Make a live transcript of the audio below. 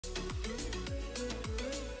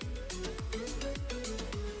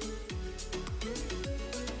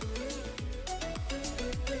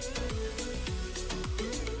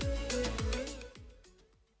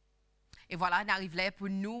voilà, nous arrivons là pour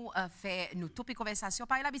nous faire nos Topik Konversasyon.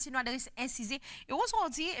 Par l'habitude, nous adresse incisé. Et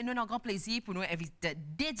aujourd'hui, nous avons un grand plaisir pour nous inviter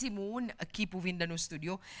des gens qui pour venir dans nos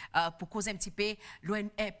studios pour causer un petit peu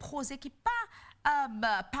un projet qui pas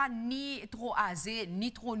pas ni trop âgé,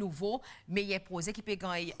 ni trop nouveau, mais il y a un projet qui peut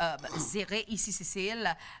gérer ici,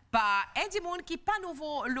 Cécile, par un des monde qui pas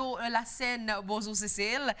nouveau la scène Bonjour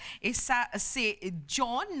Cécile. Et ça, c'est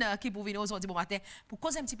John qui pour venir aujourd'hui bon matin pour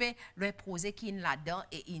causer un petit peu le projet qui est là-dedans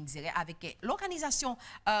et il dirait avec l'organisation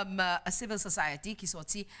Civil Society qui est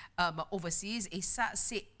sortie overseas. Et ça,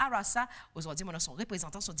 c'est Arasa. Aujourd'hui, mon son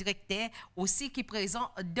représentant, son directeur aussi qui est présent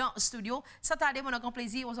dans le studio. Ça t'a donné mon grand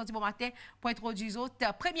plaisir aujourd'hui bon matin pour introduire autres.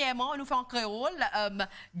 Premièrement, nous faisons en créole.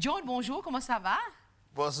 John, bonjour, comment ça va?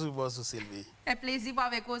 Bonjour, bonjour Sylvie. Un plaisir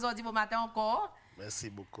avec vous aujourd'hui bon matin encore. Merci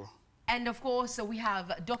beaucoup. And of course, we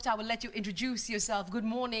have Doctor. I will let you introduce yourself. Good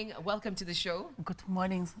morning. Welcome to the show. Good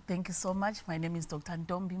morning. Thank you so much. My name is Dr.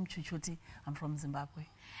 Ndombim Chuchuti. I'm from Zimbabwe.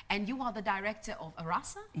 And you are the director of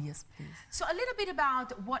Arasa? Yes, please. So a little bit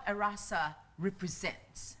about what Arasa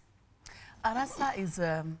represents. Arasa is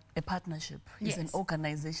a partnership. It's an Yes.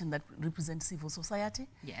 organization that represents civil society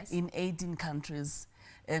Yes. in 18 countries.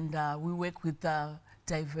 And we work with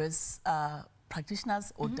diverse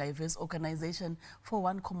practitioners or diverse organizations for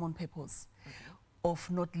one common purpose of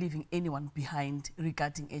not leaving anyone behind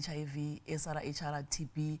regarding HIV, SRA, HR,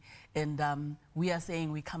 TB. And we are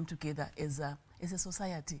saying we come together as a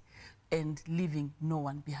society and leaving no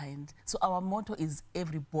one behind. So our motto is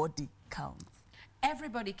everybody counts.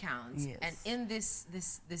 Everybody counts. Yes. And in this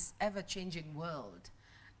ever-changing world,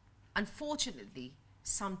 unfortunately,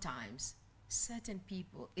 sometimes certain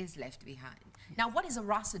people is left behind. Yes. Now, what is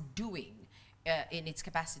Arasa doing in its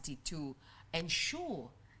capacity to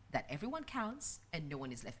ensure that everyone counts and no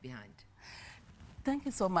one is left behind? Thank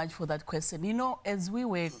you so much for that question. You know, as we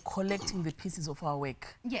were collecting the pieces of our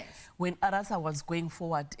work, Yes. when Arasa was going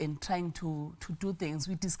forward and trying to do things,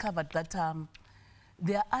 we discovered that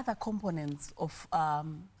there are other components of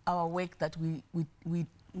our work that we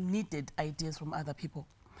needed ideas from other people.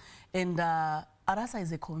 And Arasa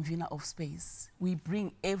is a convener of space. We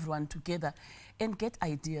bring everyone together and get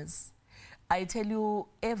ideas. I tell you,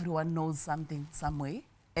 everyone knows something some way,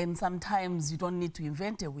 and sometimes you don't need to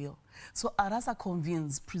invent a wheel. So Arasa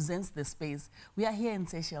convenes, presents the space. We are here in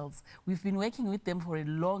Seychelles. We've been working with them for the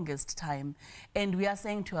longest time, and we are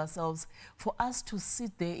saying to ourselves, for us to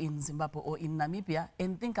sit there in Zimbabwe or in Namibia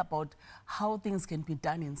and think about how things can be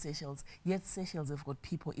done in Seychelles, yet Seychelles have got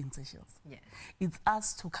people in Seychelles. Yes. It's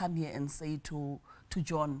us to come here and say to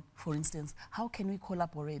John, for instance, how can we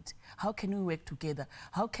collaborate? How can we work together?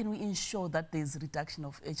 How can we ensure that there's reduction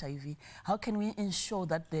of HIV? How can we ensure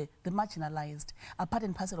that the marginalized are part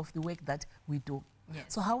and parcel of the work that we do? Yes.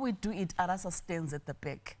 So how we do it, Arasa stands at the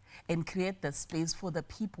back and create the space for the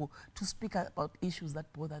people to speak about issues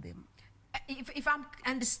that bother them. If I'm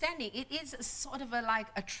understanding, it is sort of like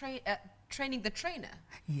a training the trainer.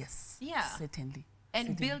 Yes, Yeah. certainly. And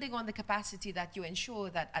Certainly. building on the capacity that you ensure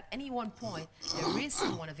that at any one point there is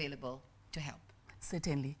someone available to help.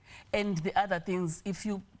 Certainly. And the other things, if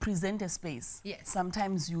you present a space, Yes.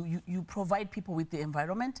 sometimes you provide people with the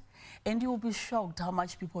environment, and you will be shocked how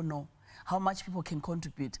much people know, how much people can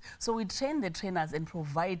contribute. So we train the trainers and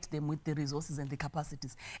provide them with the resources and the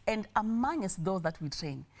capacities. And amongst those that we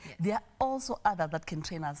train, Yes. there are also others that can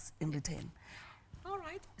train us in return. All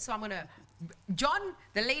right. So I'm going to... John,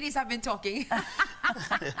 the ladies have been talking.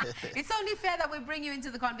 It's only fair that we bring you into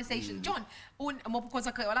the conversation. John, moi pour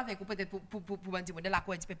ça créole avec vous peut-être pour dire de la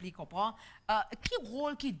quoi un petit peu plus comprendre. Qui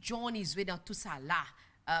rôle qui John y joue dans tout ça là?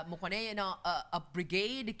 Moi connais dans a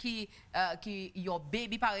brigade qui your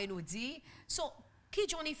baby parent nous dit. So qui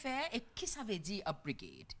John y fait et qui ça veut dire a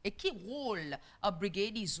brigade? Et qui rôle a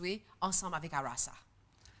brigade y joue ensemble avec Arasa?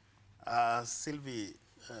 Sylvie,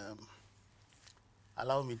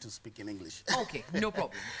 allow me to speak in English. Okay, no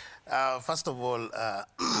problem. First of all,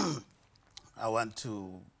 I want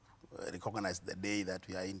to recognize the day that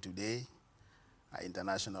we are in today,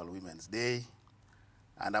 International Women's Day.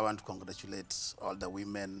 And I want to congratulate all the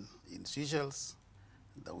women in Seychelles,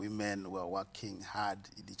 the women who are working hard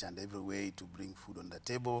in each and every way to bring food on the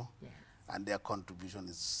table. Yes. And their contribution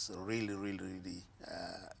is really, really, really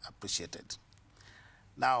appreciated.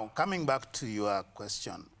 Now, coming back to your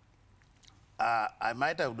question, I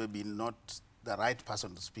might have been not the right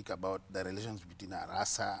person to speak about the relations between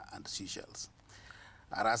Arasa and Seychelles.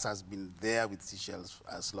 Arasa has been there with Seychelles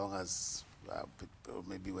as long as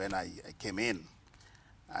maybe when I came in.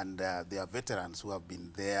 And there are veterans who have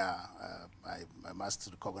been there. I must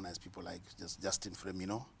recognize people like Justin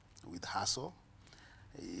Fremino with Hasso.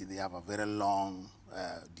 They have a very long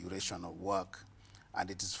duration of work. And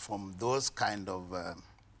it is from those kind of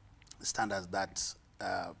standards that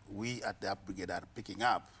we at the Up Brigade are picking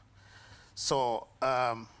up. So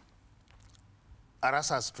Arasa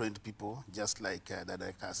has trained people, just like the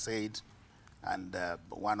director said, and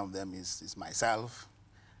one of them is myself.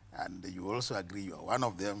 And you also agree you are one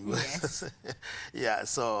of them. Yes. Yeah,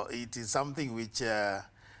 so it is something which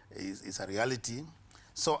is a reality.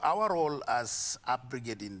 So our role as Up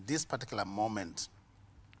Brigade in this particular moment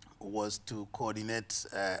was to coordinate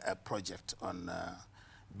a project on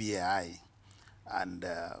BAI. And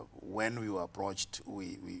when we were approached,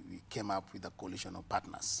 we came up with a coalition of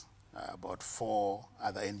partners, about 4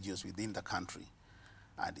 other NGOs within the country.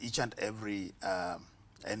 And each and every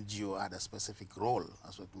NGO had a specific role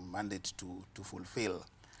as a mandate to fulfill.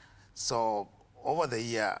 So over the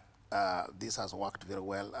year, this has worked very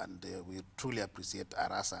well, and we truly appreciate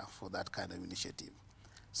Arasa for that kind of initiative.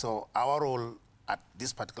 So our role at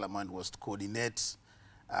this particular moment was to coordinate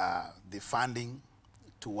the funding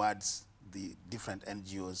towards the different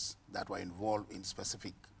NGOs that were involved in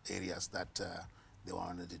specific areas that they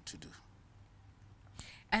wanted to do.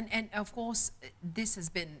 And of course, this has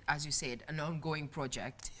been, as you said, an ongoing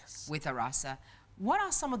project. Yes. With Arasa. What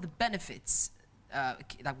are some of the benefits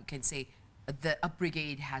that we can say the Up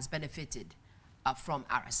Brigade has benefited from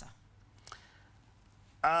Arasa?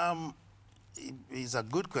 It's a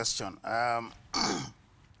good question.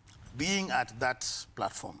 Being at that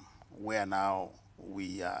platform where now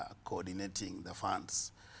we are coordinating the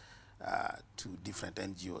funds to different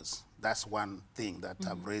NGOs, that's one thing that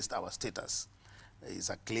have raised our status.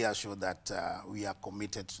 It's a clear show that we are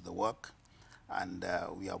committed to the work, and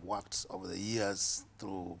we have worked over the years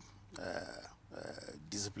through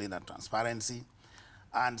discipline and transparency.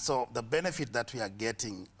 And so the benefit that we are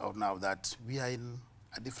getting now that we are in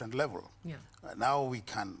a different level. Yeah. Now we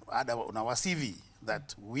can add on our CV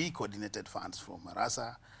that we coordinated funds from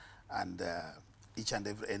Arasa, and each and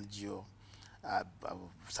every NGO, a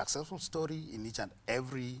successful story in each and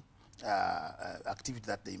every activity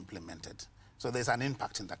that they implemented. So there's an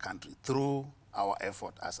impact in the country through our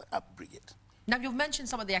effort as Up Brigade. Now, you've mentioned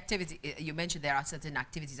some of the activity. You mentioned there are certain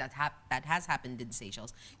activities that has happened in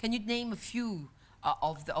Seychelles. Can you name a few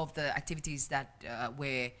of the activities that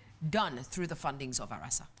were done through the fundings of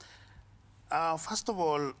Arasa? First of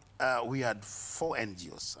all, we had 4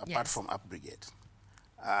 NGOs apart from Up Brigade.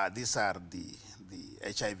 These are the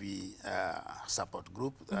HIV support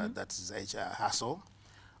group, that is HASO.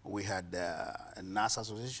 We had a NAS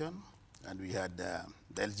association, and we had the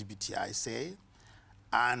LGBTI say,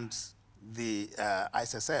 and the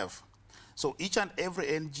ISSF. So each and every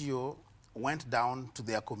NGO went down to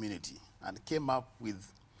their community and came up with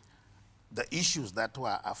the issues that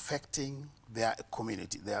were affecting their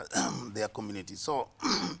community, their community. So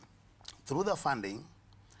through the funding,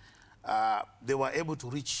 they were able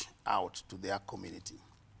to reach out to their community,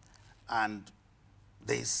 and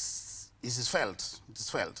this is felt. It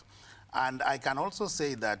is felt. And I can also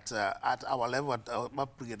say that at our level, at our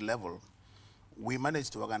Up Brigade level, we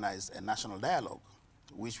managed to organize a national dialogue,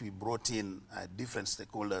 which we brought in different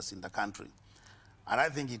stakeholders in the country. And I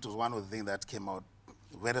think it was one of the things that came out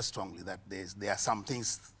very strongly, that there are some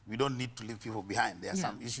things we don't need to leave people behind. There are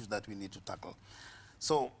some issues that we need to tackle.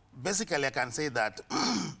 So basically, I can say that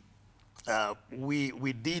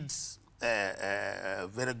we did a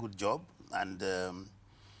very good job, and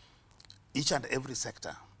each and every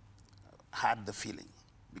sector had the feeling,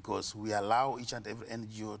 because we allow each and every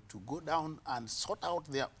NGO to go down and sort out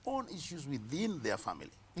their own issues within their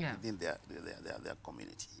family, within their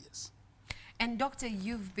community, yes. And Doctor,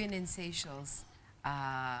 you've been in Seychelles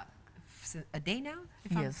a day now?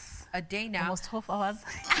 Yes. A day now. Almost 12 hours.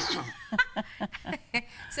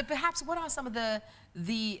 So perhaps what are some of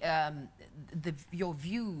your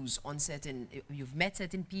views on certain, you've met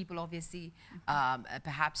certain people obviously,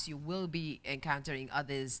 perhaps you will be encountering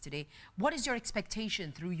others today. What is your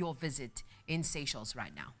expectation through your visit in Seychelles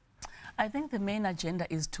right now? I think the main agenda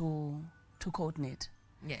is to coordinate.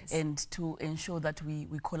 Yes. And to ensure that we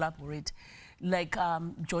collaborate. Like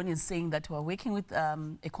John is saying, that we're working with a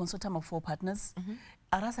consortium of 4 partners.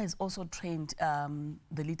 Arasa has also trained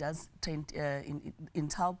the leaders, trained in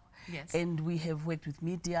TALP. Yes. And we have worked with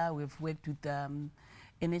media, we've worked with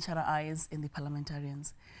NHRIs and the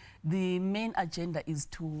parliamentarians. The main agenda is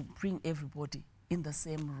to bring everybody in the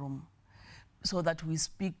same room so that we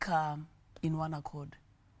speak in one accord.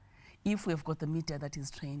 If we've got the media that is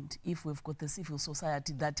trained, if we've got the civil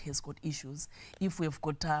society that has got issues, if we've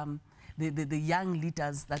got the young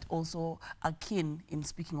leaders that also are keen in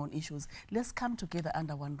speaking on issues, let's come together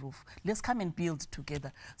under one roof. Let's come and build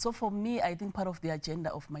together. So for me, I think part of the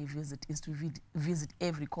agenda of my visit is to visit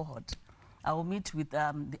every cohort I will meet with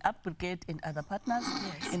the Up Brigade and other partners,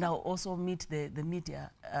 and I'll also meet the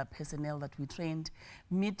media personnel that we trained,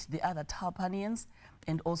 meet the other Talpanians,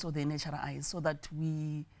 and also the natural eyes, so that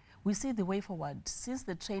we see the way forward. Since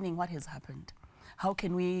the training, what has happened? How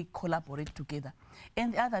can we collaborate together?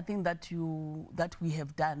 And the other thing that we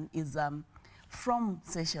have done is from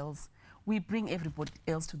Seychelles, we bring everybody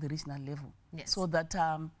else to the regional level, so that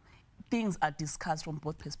things are discussed from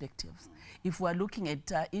both perspectives. If we're looking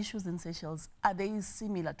at issues in Seychelles, are they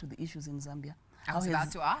similar to the issues in Zambia? I was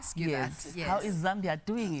about to ask you that. Yes. How is Zambia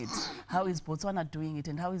doing it? How is Botswana doing it?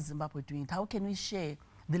 And how is Zimbabwe doing it? How can we share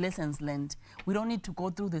the lessons learned? We don't need to go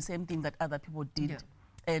through the same thing that other people did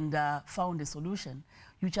and found a solution.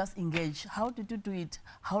 You just engage. How did you do it?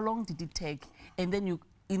 How long did it take? And then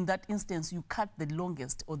in that instance, you cut the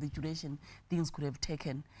longest or the duration things could have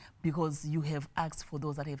taken because you have asked for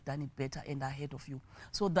those that have done it better and are ahead of you.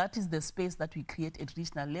 So that is the space that we create at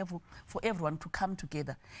regional level for everyone to come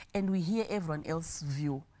together. And we hear everyone else's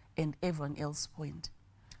view and everyone else's point.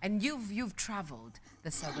 And you've traveled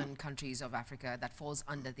the southern countries of Africa that falls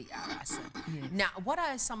under the Arasa. Yes. Now, what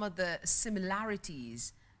are some of the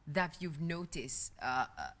similarities that you've noticed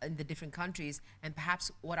in the different countries, and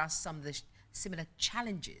perhaps what are some of the similar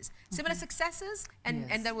challenges, similar successes, and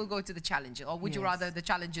then we'll go to the challenges, or would you rather the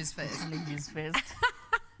challenges first? Challenges first.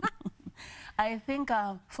 I think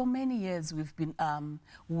for many years we've been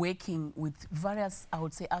working with various, I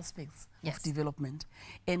would say, aspects of development.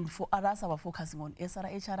 And for Arasa, we're focusing on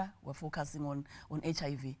SRHR, we're focusing on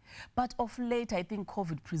HIV. But of late, I think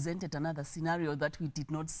COVID presented another scenario that we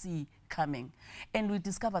did not see coming. And we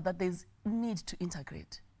discovered that there's need to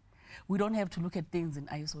integrate. We don't have to look at things in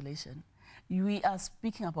isolation. We are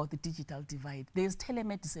speaking about the digital divide. There's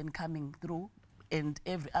telemedicine coming through, and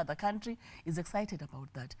every other country is excited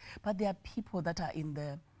about that. But there are people that are in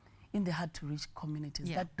the hard-to-reach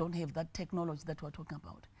communities that don't have that technology that we're talking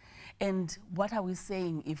about. And what are we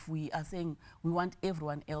saying if we are saying we want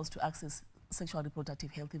everyone else to access sexual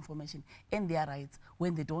reproductive health information and their rights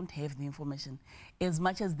when they don't have the information? As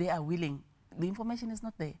much as they are willing, the information is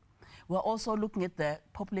not there. We're also looking at the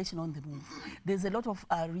population on the move. There's a lot of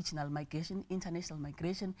regional migration, international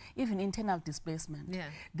migration, even internal displacement.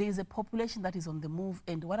 There's a population that is on the move,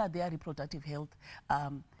 and what are their reproductive health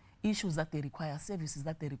issues that they require, services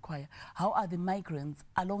that they require? How are the migrants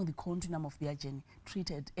along the continuum of their journey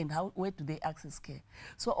treated, and where do they access care?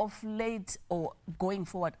 So of late, or going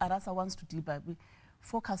forward, Arasa wants to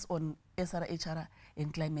focus on SRHR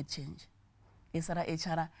and climate change,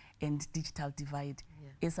 SRHR and digital divide,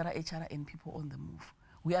 SRHR and people on the move.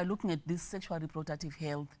 We are looking at this sexual reproductive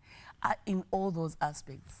health in all those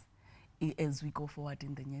aspects as we go forward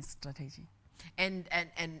in the new strategy. And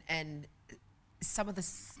some of the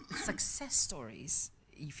success stories,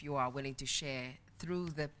 if you are willing to share, through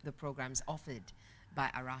the programs offered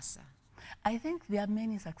by Arasa. I think there are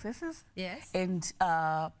many successes. Yes. And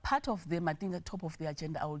part of them, I think at the top of the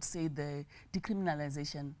agenda, I would say the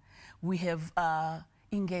decriminalization. We have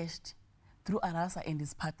engaged through Arasa and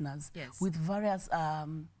its partners with various,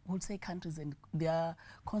 would say, countries and their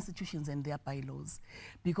constitutions and their bylaws.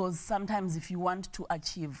 Because sometimes if you want to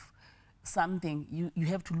achieve something, you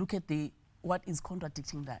have to look at what is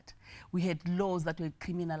contradicting that. We had laws that were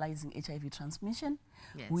criminalizing HIV transmission.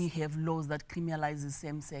 We have laws that criminalize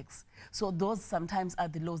same-sex. So those sometimes are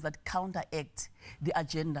the laws that counteract the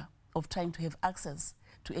agenda of trying to have access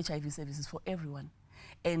to HIV services for everyone.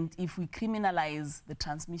 And if we criminalize the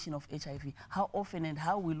transmission of HIV, how often and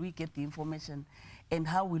how will we get the information, and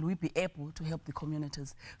how will we be able to help the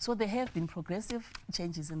communities? So there have been progressive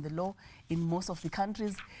changes in the law in most of the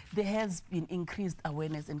countries. There has been increased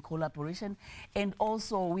awareness and collaboration. And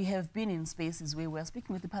also we have been in spaces where we're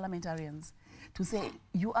speaking with the parliamentarians to say,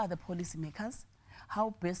 you are the policymakers.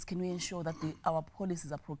 How best can we ensure that our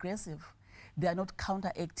policies are progressive? They are not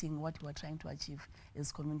counteracting what we are trying to achieve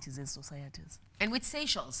as communities, as societies. And with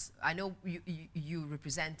Seychelles, I know you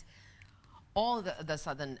represent all the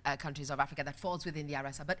southern countries of Africa that falls within the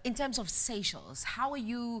Arasa, but in terms of Seychelles, how do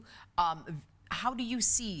you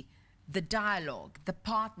see the dialogue, the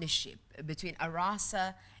partnership between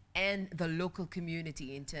Arasa and the local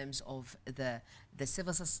community in terms of the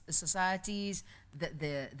civil societies,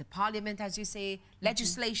 the parliament, as you say,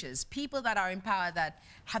 legislatures, people that are in power, that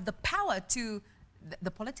have the power to,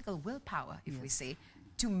 the political willpower, if we say,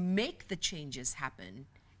 to make the changes happen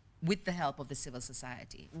with the help of the civil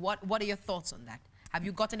society? What are your thoughts on that? Have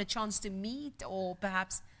you gotten a chance to meet, or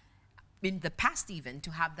perhaps in the past even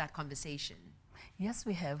to have that conversation? Yes,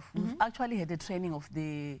 we have. We've actually had a training of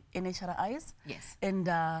the NHRIs. Yes. And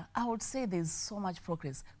I would say there's so much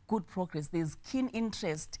progress, good progress. There's keen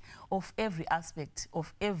interest of every aspect,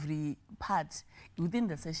 of every part within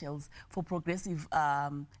the Seychelles for progressive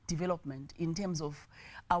development in terms of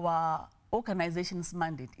our organization's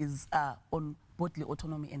mandate is on bodily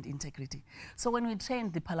autonomy and integrity. So when we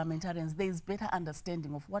train the parliamentarians, there is better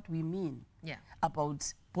understanding of what we mean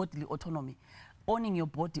about bodily autonomy. Owning your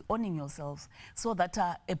body, owning yourself, so that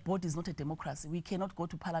a body is not a democracy. We cannot go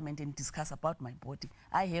to parliament and discuss about my body.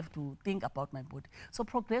 I have to think about my body. So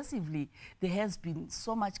progressively, there has been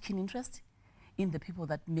so much keen interest in the people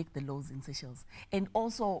that make the laws in Seychelles. And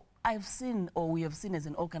also, I've seen, or we have seen as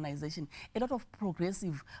an organization, a lot of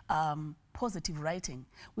progressive, positive writing.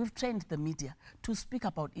 We've trained the media to speak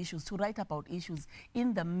about issues, to write about issues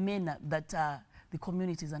in the manner that the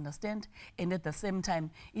communities understand, and at the same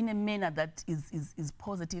time, in a manner that is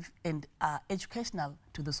positive and educational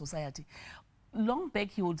to the society. Long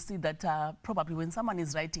back, you would see that probably when someone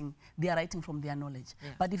is writing, they are writing from their knowledge. Yeah.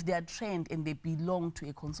 But if they are trained and they belong to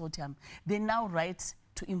a consortium, they now write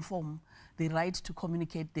to inform, they write to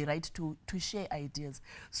communicate, they write to share ideas.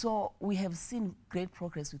 So we have seen great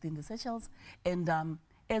progress within the Seychelles. And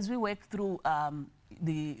as we work through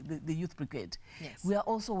the Youth Brigade, we are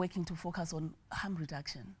also working to focus on harm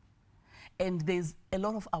reduction. And there's a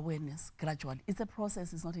lot of awareness gradually. It's a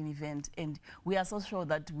process, it's not an event. And we are so sure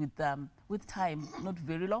that with time, not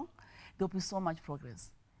very long, there'll be so much progress.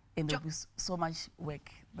 And there'll be so much work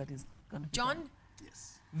that is going to be done.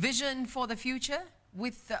 Yes. Vision for the future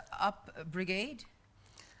with the UP Brigade?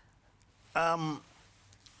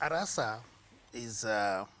 Arasa is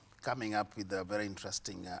coming up with a very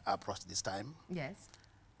interesting approach this time. Yes.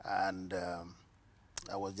 And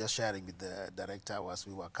I was just sharing with the director as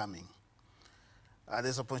we were coming.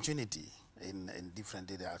 There's opportunity in different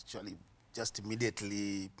areas. Actually, just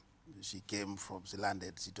immediately she came from, she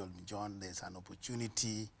landed, she told me, John, there's an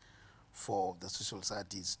opportunity for the social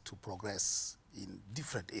societies to progress in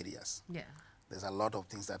different areas. Yeah. There's a lot of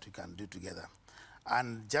things that we can do together.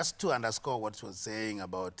 And just to underscore what she was saying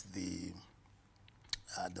about the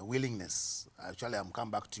willingness, actually I'm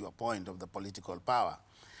come back to your point of the political power.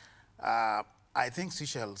 I think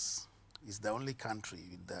Seychelles is the only country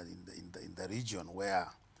in the region where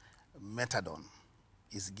methadone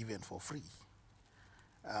is given for free.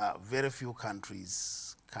 Very few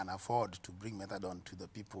countries can afford to bring methadone to the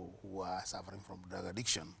people who are suffering from drug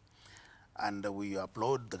addiction. And we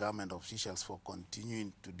applaud the government of Seychelles for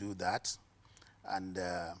continuing to do that. And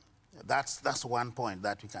that's one point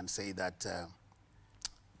that we can say that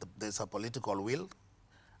there's a political will.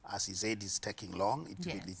 As he said, it's taking long.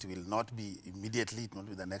 It will not be immediately, it will not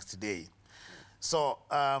be the next day. So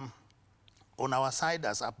on our side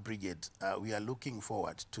as UP Brigade, we are looking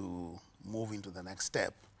forward to move into the next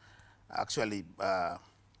step. Actually,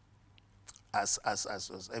 as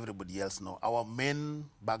everybody else know, our main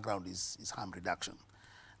background is harm reduction.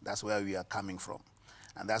 That's where we are coming from.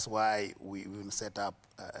 And that's why we will set up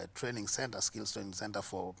a training center, skills training center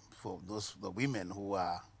for the women who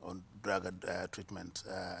are on drug treatment,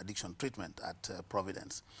 addiction treatment at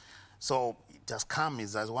Providence. So it has come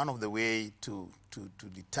as one of the way to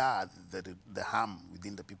deter the harm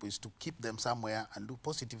within the people is to keep them somewhere and do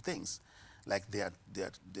positive things. Like they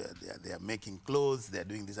are making clothes, they are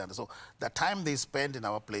doing this and that. So the time they spend in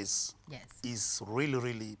our place is really,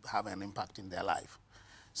 really having an impact in their life.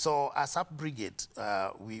 So as UP Brigade,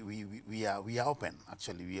 we are open,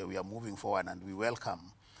 actually. We are moving forward and we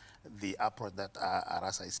welcome the approach that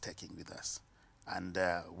Arasa is taking with us. And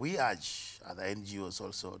we urge other NGOs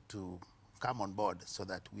also to come on board so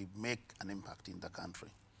that we make an impact in the country.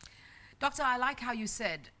 Doctor, I like how you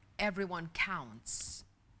said everyone counts.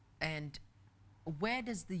 And where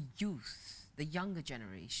does the youth, the younger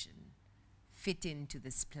generation, fit into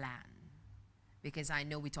this plan? Because I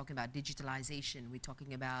know we're talking about digitalization, we're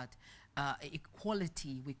talking about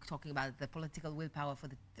equality, we're talking about the political willpower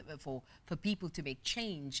for people to make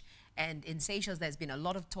change. And in Seychelles, there's been a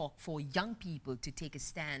lot of talk for young people to take a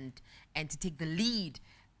stand and to take the lead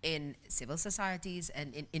in civil societies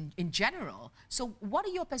and in general. So what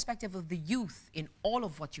are your perspective of the youth in all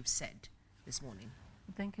of what you've said this morning?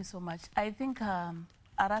 Thank you so much. I think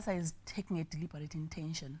Arasa is taking a deliberate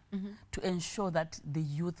intention to ensure that the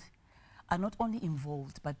youth are not only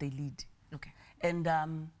involved, but they lead. Okay. And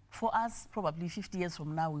for us, probably 50 years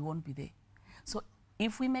from now, we won't be there. So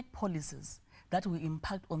if we make policies that will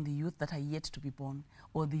impact on the youth that are yet to be born,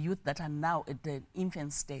 or the youth that are now at the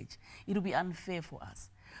infant stage, it will be unfair for us.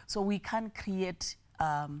 So we can't create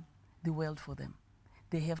the world for them.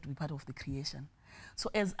 They have to be part of the creation. So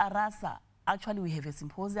as Arasa, actually, we have a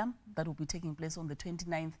symposium that will be taking place on the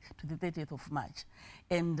 29th to the 30th of March.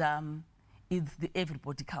 And it's the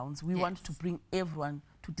Everybody Counts. We want to bring everyone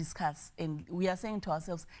to discuss. And we are saying to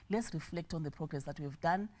ourselves, let's reflect on the progress that we've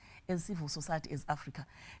done as civil society, as Africa.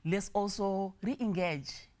 Let's also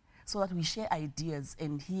re-engage so that we share ideas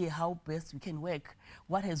and hear how best we can work,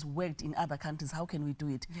 what has worked in other countries, how can we do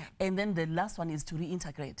it. And then the last one is to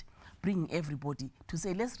reintegrate, bringing everybody to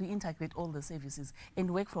say, let's reintegrate all the services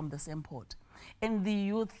and work from the same port. And the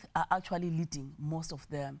youth are actually leading most of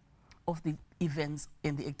the events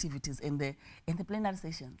and the activities and the plenary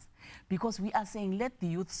sessions, because we are saying let the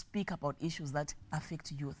youth speak about issues that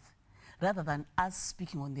affect youth rather than us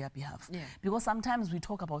speaking on their behalf. Because sometimes we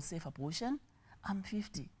talk about safe abortion. I'm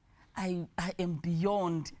 50. I am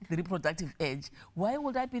beyond the reproductive age. Why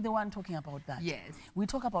would I be the one talking about that? We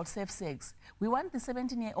talk about safe sex. We want the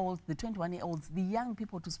 17-year-olds, the 21-year-olds, the young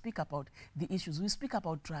people to speak about the issues. We speak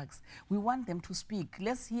about drugs. We want them to speak.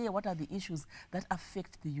 Let's hear what are the issues that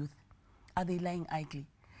affect the youth. Are they lying idly?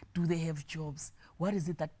 Do they have jobs? What is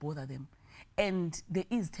it that bother them? And there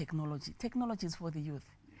is technology. Technology is for the youth.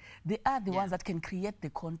 They are the ones that can create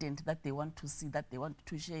the content that they want to see, that they want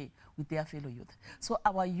to share with their fellow youth. So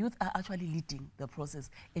our youth are actually leading the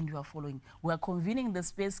process, and we are following. We are convening the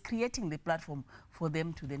space, creating the platform for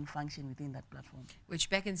them to then function within that platform. Which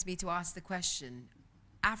beckons me to ask the question,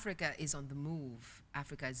 Africa is on the move.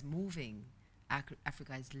 Africa is moving.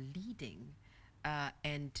 Africa is leading.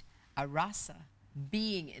 And Arasa,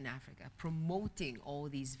 being in Africa, promoting all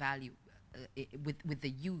these values with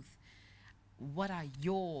the youth, what are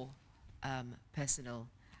your personal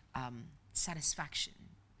satisfaction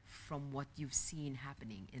from what you've seen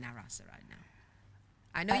happening in Arasa right now?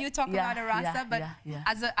 I know you talk about Arasa, but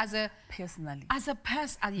as a personally, as a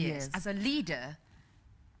person, as a leader,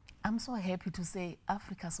 I'm so happy to say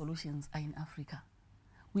Africa solutions are in Africa.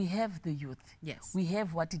 We have the youth. We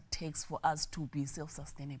have what it takes for us to be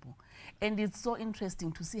self-sustainable. And it's so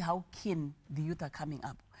interesting to see how keen the youth are coming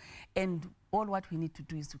up. And all what we need to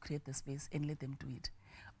do is to create the space and let them do it.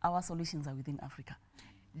 Our solutions are within Africa.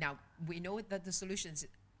 Now, we know that the solutions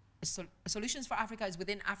for Africa is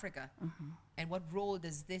within Africa. And what role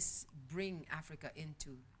does this bring Africa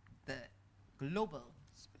into the global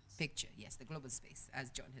picture? Yes, the global space, as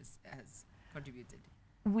John has contributed.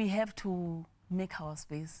 We have to make our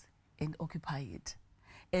space and occupy it.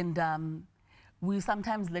 And we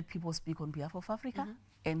sometimes let people speak on behalf of Africa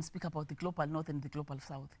and speak about the global north and the global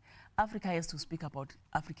south. Africa has to speak about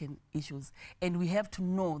African issues. And we have to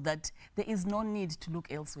know that there is no need to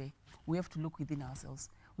look elsewhere. We have to look within ourselves.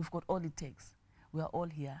 We've got all it takes. We are all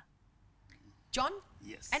here. John?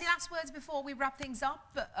 Yes. Any last words before we wrap things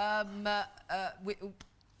up?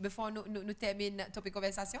 Before nous termine Topik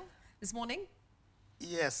Konversasyon this morning?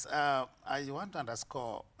 Yes, I want to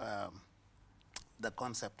underscore the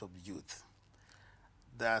concept of youth.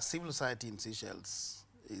 The civil society in Seychelles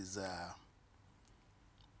is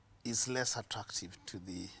less attractive to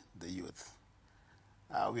the youth.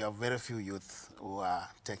 We have very few youth who are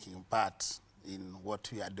taking part in what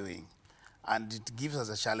we are doing. And it gives us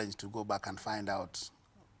a challenge to go back and find out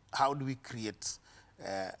how do we create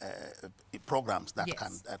programs that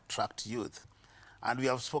can attract youth. And we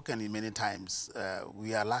have spoken in many times,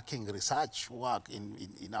 we are lacking research work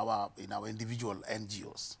in our individual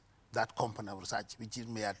NGOs. That component of research, which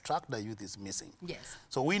may attract the youth, is missing.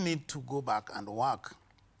 So we need to go back and work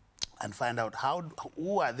and find out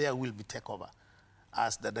who are there will be take over.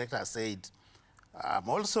 As the director said, I'm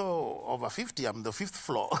also over 50, I'm the 5th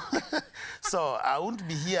floor. So I won't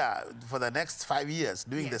be here for the next 5 years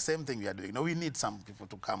doing the same thing we are doing. No, we need some people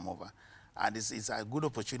to come over. And it's a good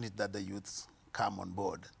opportunity that the youths come on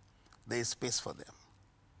board. There is space for them.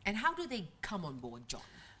 And how do they come on board, John?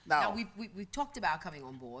 Now we talked about coming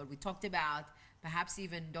on board. We talked about perhaps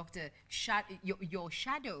even Dr. your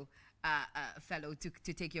shadow fellow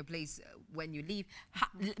to take your place when you leave.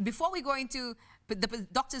 Before we go into the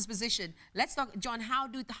doctor's position, let's talk, John, how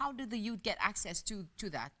do the youth get access to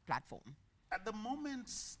that platform? At the moment,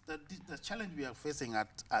 the challenge we are facing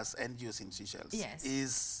as NGOs in Seychelles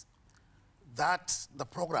is that the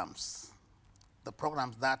programs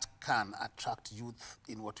that can attract youth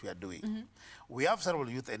in what we are doing. We have several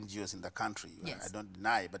youth NGOs in the country, I don't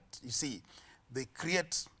deny, but you see, they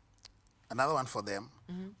create another one for them,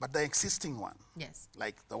 but the existing one,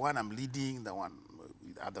 like the one I'm leading, the one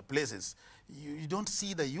with other places, you don't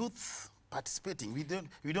see the youth participating.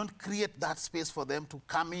 We don't create that space for them to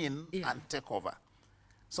come in and take over.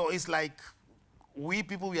 So it's like we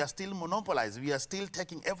people, we are still monopolized. We are still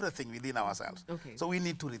taking everything within ourselves. Okay. So we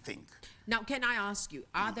need to rethink. Now, can I ask you,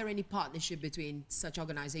 are there any partnership between such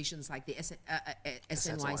organizations like the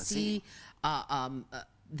SNYC,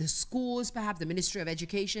 the schools, perhaps the Ministry of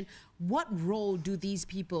Education? What role do these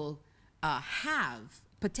people have,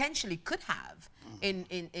 potentially could have,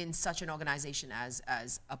 in such an organization as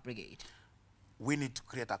a brigade? We need to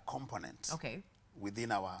create a component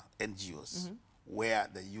within our NGOs where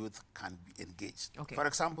the youth can be engaged. Okay. For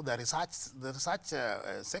example, the research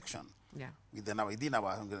section within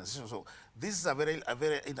our organization. So this is a very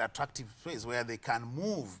attractive place where they can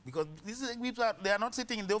move, because they are not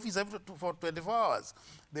sitting in the office for 24 hours.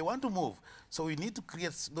 They want to move. So we need to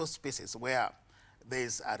create those spaces where there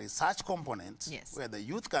is a research component where the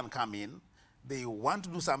youth can come in. They want to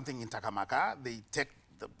do something in Takamaka. They take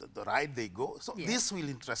the ride, they go. So this will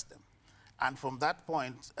interest them. And from that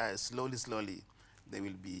point, slowly, they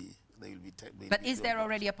will be. But is there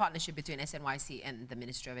already a partnership between SNYC and the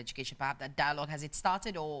Ministry of Education? Perhaps that dialogue, has it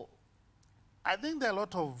started, or? I think there are a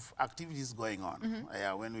lot of activities going on.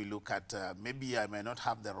 When we look at, maybe I may not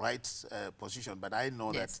have the right position, but I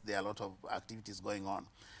know that there are a lot of activities going on.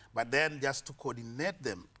 But then just to coordinate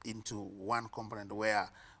them into one component where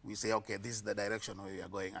we say, okay, this is the direction where we are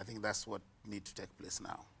going. I think that's what needs to take place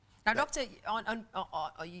now. Now, Doctor,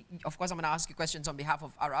 of course, I'm going to ask you questions on behalf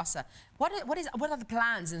of Arasa. What are the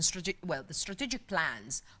plans and the strategic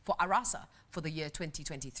plans for Arasa for the year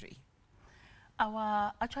 2023?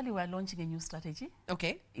 Actually, we're launching a new strategy.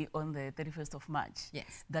 Okay. On the 31st of March.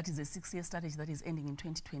 Yes. That is a 6-year strategy that is ending in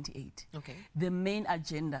 2028. Okay. The main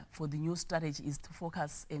agenda for the new strategy is to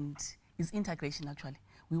focus and is integration. Actually,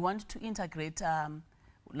 we want to integrate,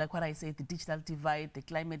 like what I said, the digital divide, the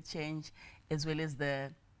climate change, as well as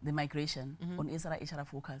the migration on SRA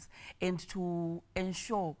focus, and to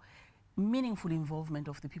ensure meaningful involvement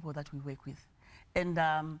of the people that we work with. And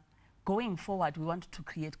going forward, we want to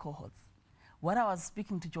create cohorts. What I was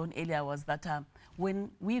speaking to John earlier was that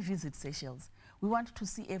when we visit Seychelles, we want to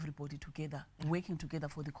see everybody together, working together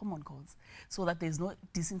for the common cause, so that there's no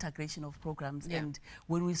disintegration of programs. And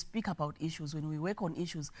when we speak about issues, when we work on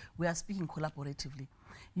issues, we are speaking collaboratively.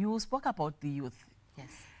 You spoke about the youth. Yes.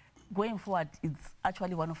 Going forward, it's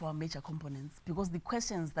actually one of our major components, because the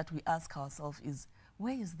questions that we ask ourselves is,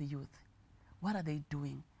 where is the youth? What are they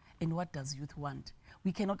doing? And what does youth want?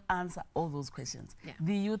 We cannot answer all those questions.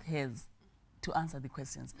 The youth has to answer the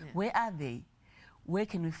questions. Where are they? Where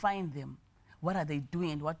can we find them? What are they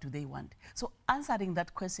doing and what do they want? So answering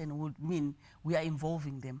that question would mean we are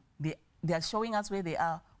involving them. They are showing us where they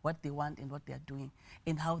are, what they want and what they are doing,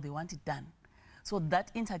 and how they want it done. So that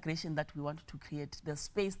integration that we want to create, the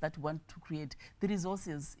space that we want to create, the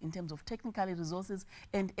resources in terms of technical resources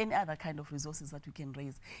and any other kind of resources that we can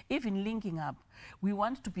raise. Even linking up, we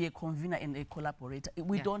want to be a convener and a collaborator.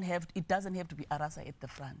 We don't have, it doesn't have to be Arasa at the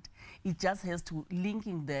front. It just has to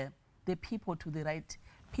linking the people to the right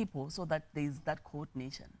people so that there is that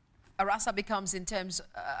coordination. Arasa becomes, in terms,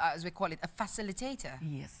 as we call it, a facilitator.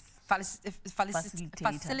 Yes.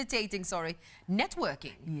 Facilitating,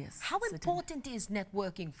 networking. Yes. How important is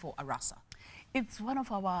networking for Arasa? It's one of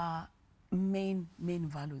our main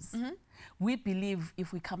values. We believe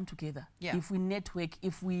if we come together, if we network,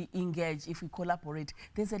 if we engage, if we collaborate,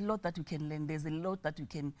 there's a lot that we can learn, there's a lot that we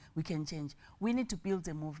can change. We need to build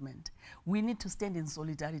a movement. We need to stand in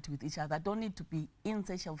solidarity with each other. I don't need to be in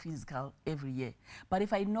Seychelles physical every year. But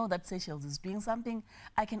if I know that Seychelles is doing something,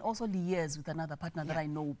 I can also liaise with another partner that I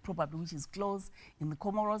know probably which is close in the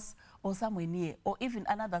Comoros or somewhere near, or even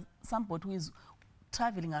somebody who is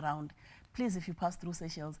traveling around. Please, if you pass through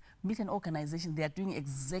Seychelles, meet an organization. They are doing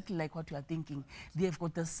exactly like what you are thinking. They've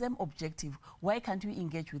got the same objective. Why can't we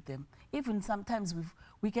engage with them? Even sometimes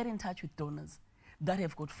we get in touch with donors that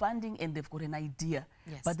have got funding and they've got an idea,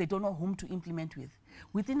 but they don't know whom to implement with.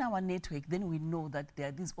 Within our network, then we know that there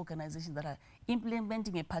are these organizations that are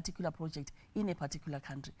implementing a particular project in a particular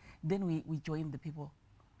country. Then we join the people.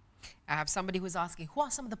 I have somebody who's asking, who are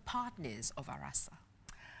some of the partners of Arasa?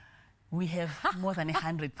 We have more than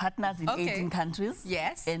 100 partners in 18 countries.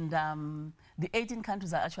 Yes. And the 18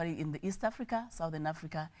 countries are actually in the East Africa, Southern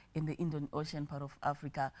Africa, in the Indian Ocean part of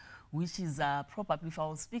Africa, which is probably, if I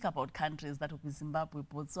will speak about countries, that will be Zimbabwe,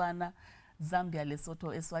 Botswana, Zambia,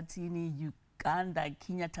 Lesotho, Eswatini, Uganda,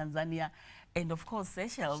 Kenya, Tanzania, and of course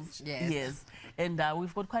Seychelles. Yes. And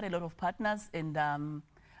we've got quite a lot of partners, and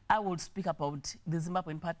I will speak about the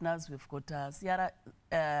Zimbabwean partners. We've got Sierra,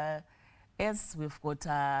 we've got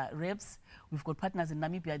Reps, we've got partners in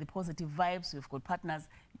Namibia, the Positive Vibes, we've got partners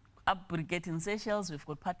Up Brigade in Seychelles, we've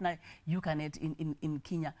got partner Ucanet in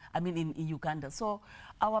Kenya, I mean in Uganda. So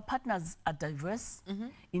our partners are diverse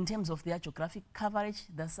in terms of their geographic coverage,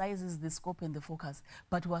 the sizes, the scope and the focus,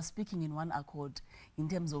 but we're speaking in one accord in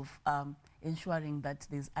terms of ensuring that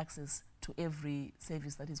there's access to every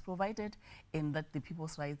service that is provided and that the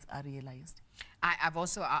people's rights are realized. I've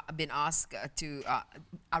also been asked to,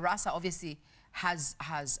 Arasa obviously has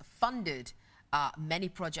funded many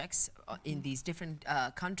projects in these different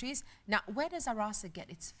countries. Now, where does Arasa get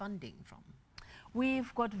its funding from?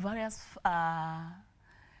 We've got various,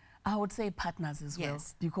 I would say, partners as well,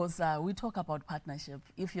 because we talk about partnership.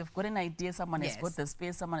 If you've got an idea, someone has got the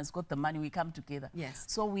space, someone has got the money, we come together.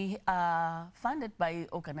 So we are funded by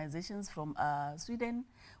organizations from Sweden.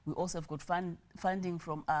 We also have got funding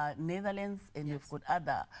from Netherlands, and we've got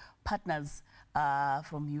other partners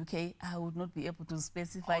from UK. I would not be able to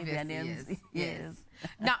specify their names.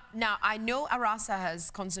 Now, I know Arasa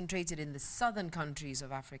has concentrated in the southern countries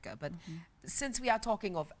of Africa, but since we are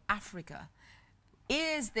talking of Africa,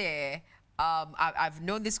 is there, I've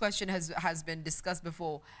known this question has been discussed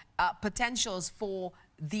before, potentials for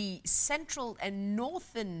the central and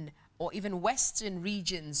northern or even western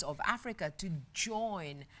regions of Africa to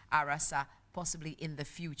join Arasa possibly in the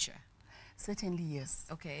future? Certainly, yes.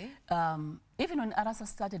 Okay. Even when Arasa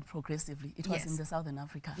started progressively, it was in the Southern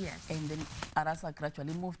Africa. And then Arasa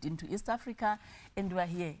gradually moved into East Africa, and we're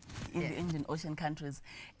here in the Indian Ocean countries.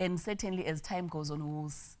 And certainly, as time goes on,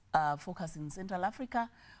 we'll focus in Central Africa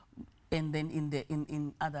and then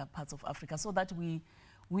in other parts of Africa, so that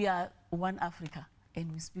we are one Africa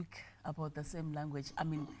and we speak about the same language. I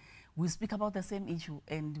mean, we speak about the same issue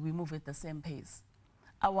and we move at the same pace.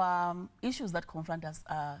 Our issues that confront us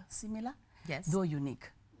are similar, though unique.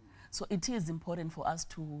 So it is important for us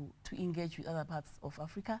to engage with other parts of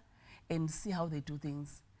Africa and see how they do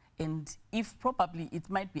things. And if probably it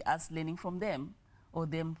might be us learning from them or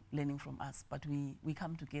them learning from us, but we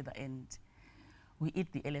come together and we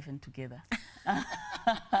eat the elephant together.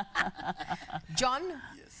 John?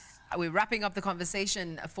 We're wrapping up the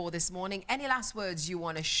conversation for this morning. Any last words you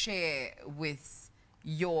want to share with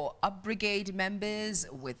your Up Brigade members,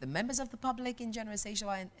 with the members of the public in general,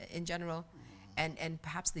 Seychelles in general, and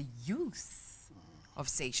perhaps the youth of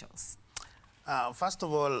Seychelles? First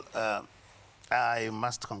of all, I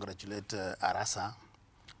must congratulate Arasa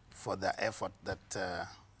for the effort that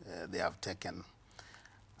they have taken.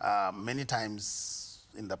 Many times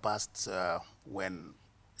in the past, when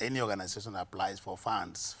any organization applies for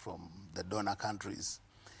funds from the donor countries,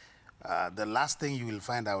 the last thing you will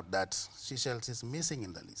find out that Seychelles is missing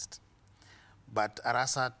in the list. But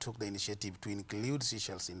Arasa took the initiative to include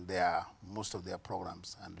Seychelles in most of their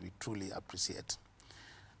programs, and we truly appreciate.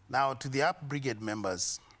 Now, to the Up Brigade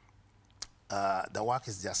members, the work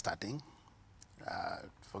is just starting.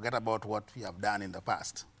 Forget about what we have done in the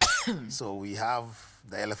past. So we have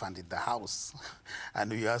the elephant in the house,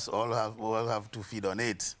 and we all have to feed on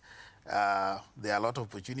it. There are a lot of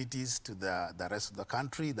opportunities to the rest of the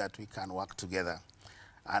country that we can work together.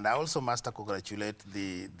 And I also must congratulate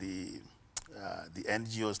the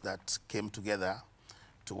NGOs that came together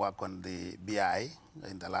to work on the BI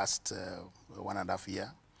in the last 1.5 years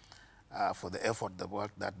for the effort, the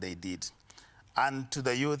work that they did. And to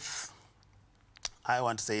the youth, I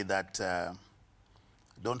want to say that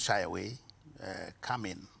don't shy away, come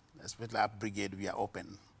in. Especially Up Brigade, we are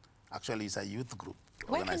open. Actually, it's a youth group.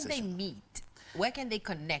 Where can they meet? Where can they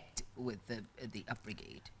connect with the Up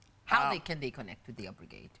Brigade? How can they connect with the Up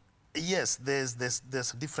Brigade? Yes, there's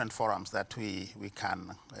different forums that we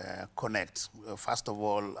can connect. First of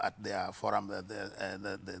all, at their forum,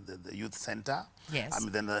 the youth center. Yes. I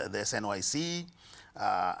mean, then the SNYC,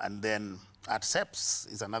 and then at SEPS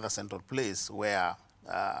is another central place where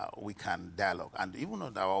we can dialogue, and even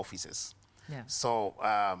at our offices. So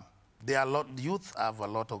there are youth have a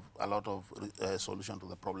lot of solution to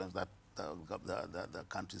the problems that the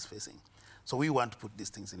country is facing. So we want to put these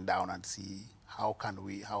things down and see how can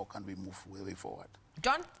we move way forward.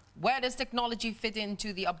 John, where does technology fit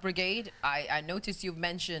into the Up Brigade? I noticed you've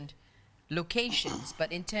mentioned locations,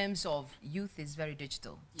 but in terms of youth is very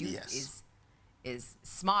digital. Youth is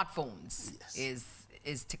smartphones,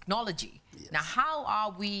 is technology. Now, how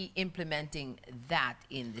are we implementing that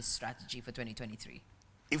in this strategy for 2023?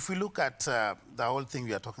 If we look at the whole thing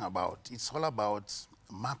we are talking about, it's all about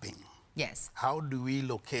mapping. How do we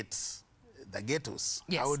locate the ghettos?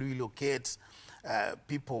 How do we locate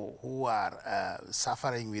people who are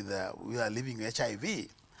suffering who are living with HIV?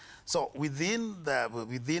 So within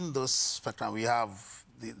those spectrum, we have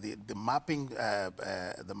the mapping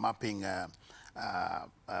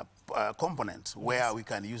component where we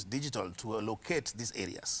can use digital to locate these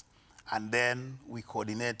areas. and then we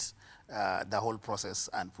coordinate the whole process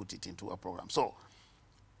and put it into a program. So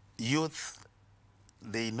youth,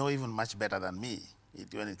 they know even much better than me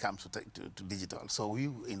when it comes to digital. So we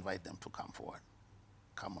invite them to come forward,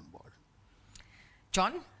 come on board.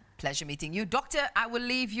 John, pleasure meeting you. Doctor, I will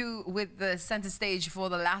leave you with the center stage for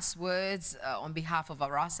the last words on behalf of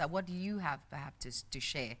Arasa. What do you have perhaps to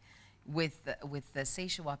share with the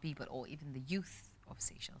Seychelles people or even the youth of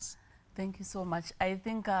Seychelles? Thank you so much. I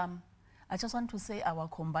think I just want to say our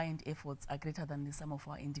combined efforts are greater than the sum of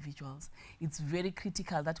our individuals. It's very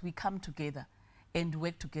critical that we come together and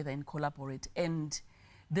work together and collaborate. And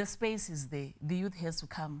the space is there. The youth has to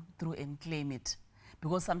come through and claim it.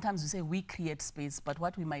 Because sometimes we say we create space, but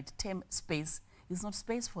what we might term space is not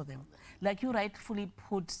space for them. Like you rightfully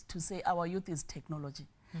put to say our youth is technology.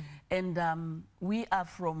 Mm-hmm. And we are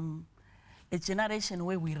from a generation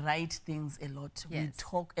where we write things a lot. Yes. We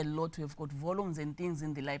talk a lot. We've got volumes and things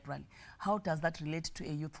in the library. How does that relate to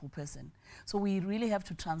a youthful person? So we really have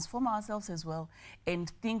to transform ourselves as well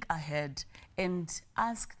and think ahead and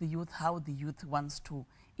ask the youth how the youth wants to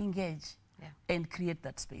engage and create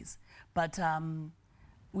that space. But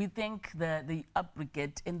we think the Up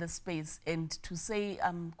Brigade in the space, and to say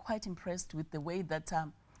I'm quite impressed with the way that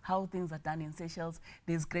how things are done in Seychelles.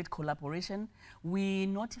 There's great collaboration. We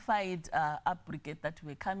notified Up Brigade that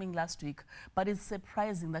we were coming last week, but it's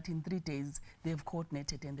surprising that in 3 days they've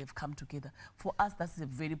coordinated and they've come together. For us, that's a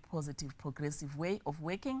very positive, progressive way of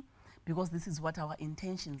working, because this is what our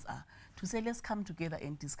intentions are, to say let's come together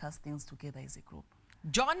and discuss things together as a group.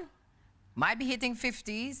 John might be hitting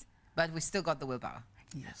 50s, but we still got the willpower.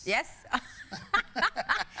 Yes. Yes?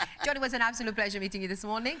 John, it was an absolute pleasure meeting you this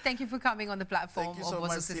morning. Thank you for coming on the platform. Thank you so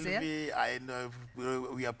much, Sylvie. I know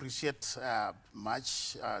we appreciate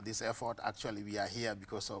much this effort. Actually, we are here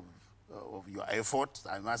because of your effort.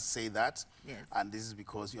 I must say that. Yes. And this is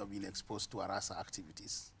because you have been exposed to Arasa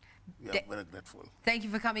activities. We are very grateful. Thank you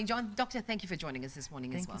for coming, John. Doctor, thank you for joining us this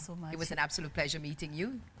morning as well. Thank you so much. It was an absolute pleasure meeting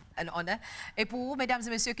you. An honor. Et pour vous, mesdames et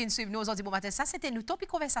messieurs qui nous suivent nous aujourd'hui bon matin, ça c'était nous Topik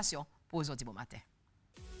Konversasyon pour aujourd'hui bon matin.